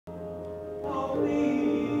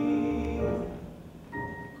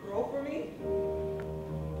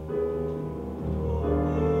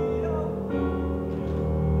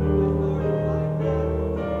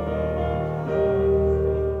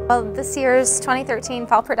Well, this year's 2013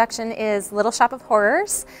 fall production is Little Shop of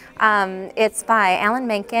Horrors. It's by Alan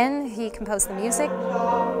Menken. He composed the music.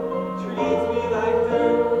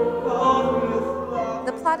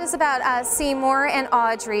 The plot is about Seymour and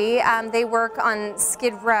Audrey. They work on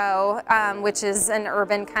Skid Row, which is an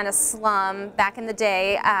urban kind of slum back in the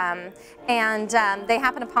day, and they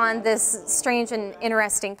happen upon this strange and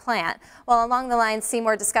interesting plant. Well, along the line,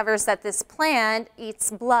 Seymour discovers that this plant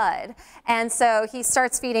eats blood, and so he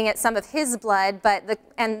starts feeding it some of his blood, but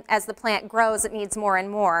as the plant grows, it needs more and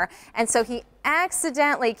more, and so he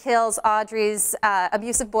accidentally kills Audrey's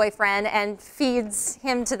abusive boyfriend and feeds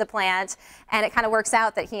him to the plant, and it kind of works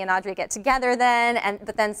out that he and Audrey get together then,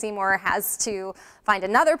 but then Seymour has to find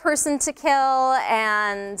another person to kill,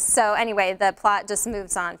 and so anyway, the plot just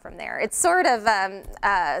moves on from there. It's sort of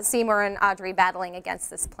Seymour and Audrey battling against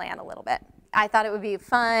this plant a little bit. I thought it would be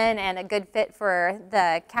fun and a good fit for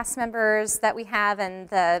the cast members that we have and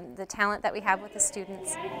the talent that we have with the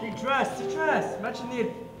students. The dress, much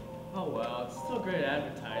needed. Oh well, it's still great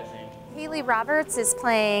advertising. Haley Roberts is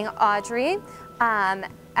playing Audrey, and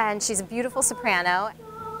she's a beautiful soprano.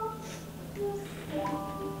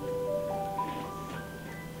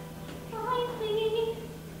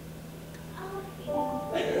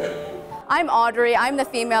 I'm Audrey, I'm the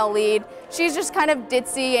female lead. She's just kind of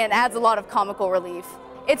ditzy and adds a lot of comical relief.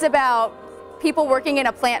 It's about people working in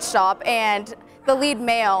a plant shop, and the lead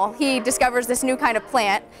male, he discovers this new kind of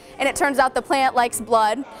plant, and it turns out the plant likes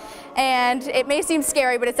blood. And it may seem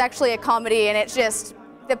scary, but it's actually a comedy, and it's just,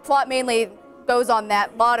 the plot mainly goes on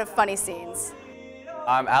that, lot of funny scenes.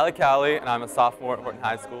 I'm Alec Cowley, and I'm a sophomore at Horton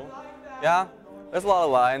High School. Yeah, there's a lot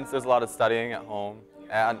of lines, there's a lot of studying at home,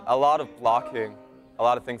 and a lot of blocking, a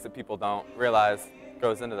lot of things that people don't realize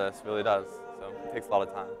goes into this, really does, so it takes a lot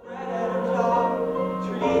of time.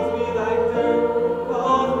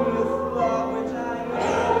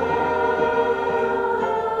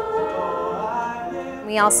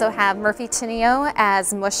 We also have Murphy Tineo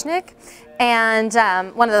as Mushnik, and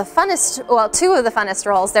one of the funnest, well, two of the funnest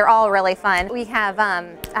roles, they're all really fun. We have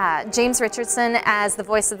James Richardson as the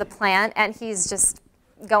voice of the plant, and he's just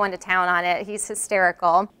going to town on it. He's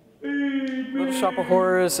hysterical. Little Shop of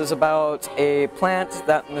Horrors is about a plant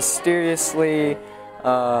that mysteriously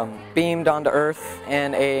beamed onto Earth,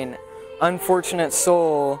 and an unfortunate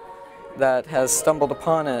soul that has stumbled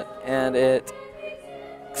upon it, and it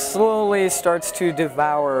slowly starts to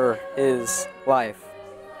devour his life,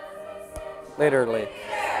 literally.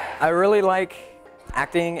 I really like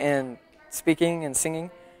acting and speaking and singing.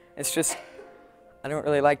 It's just, I don't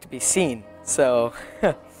really like to be seen, so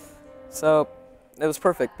so it was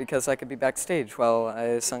perfect because I could be backstage while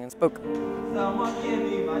I sung and spoke.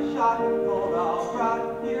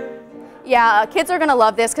 Yeah, kids are going to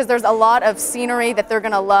love this because there's a lot of scenery that they're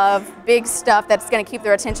going to love, big stuff that's going to keep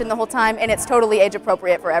their attention the whole time, and it's totally age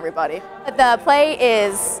appropriate for everybody. The play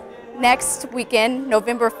is next weekend,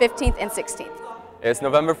 November 15th and 16th. It's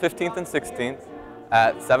November 15th and 16th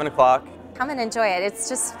at 7 o'clock. Come and enjoy it. It's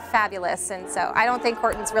just fabulous, and so I don't think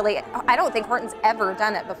Horton's ever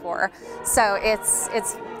done it before, so it's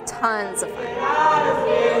tons of fun.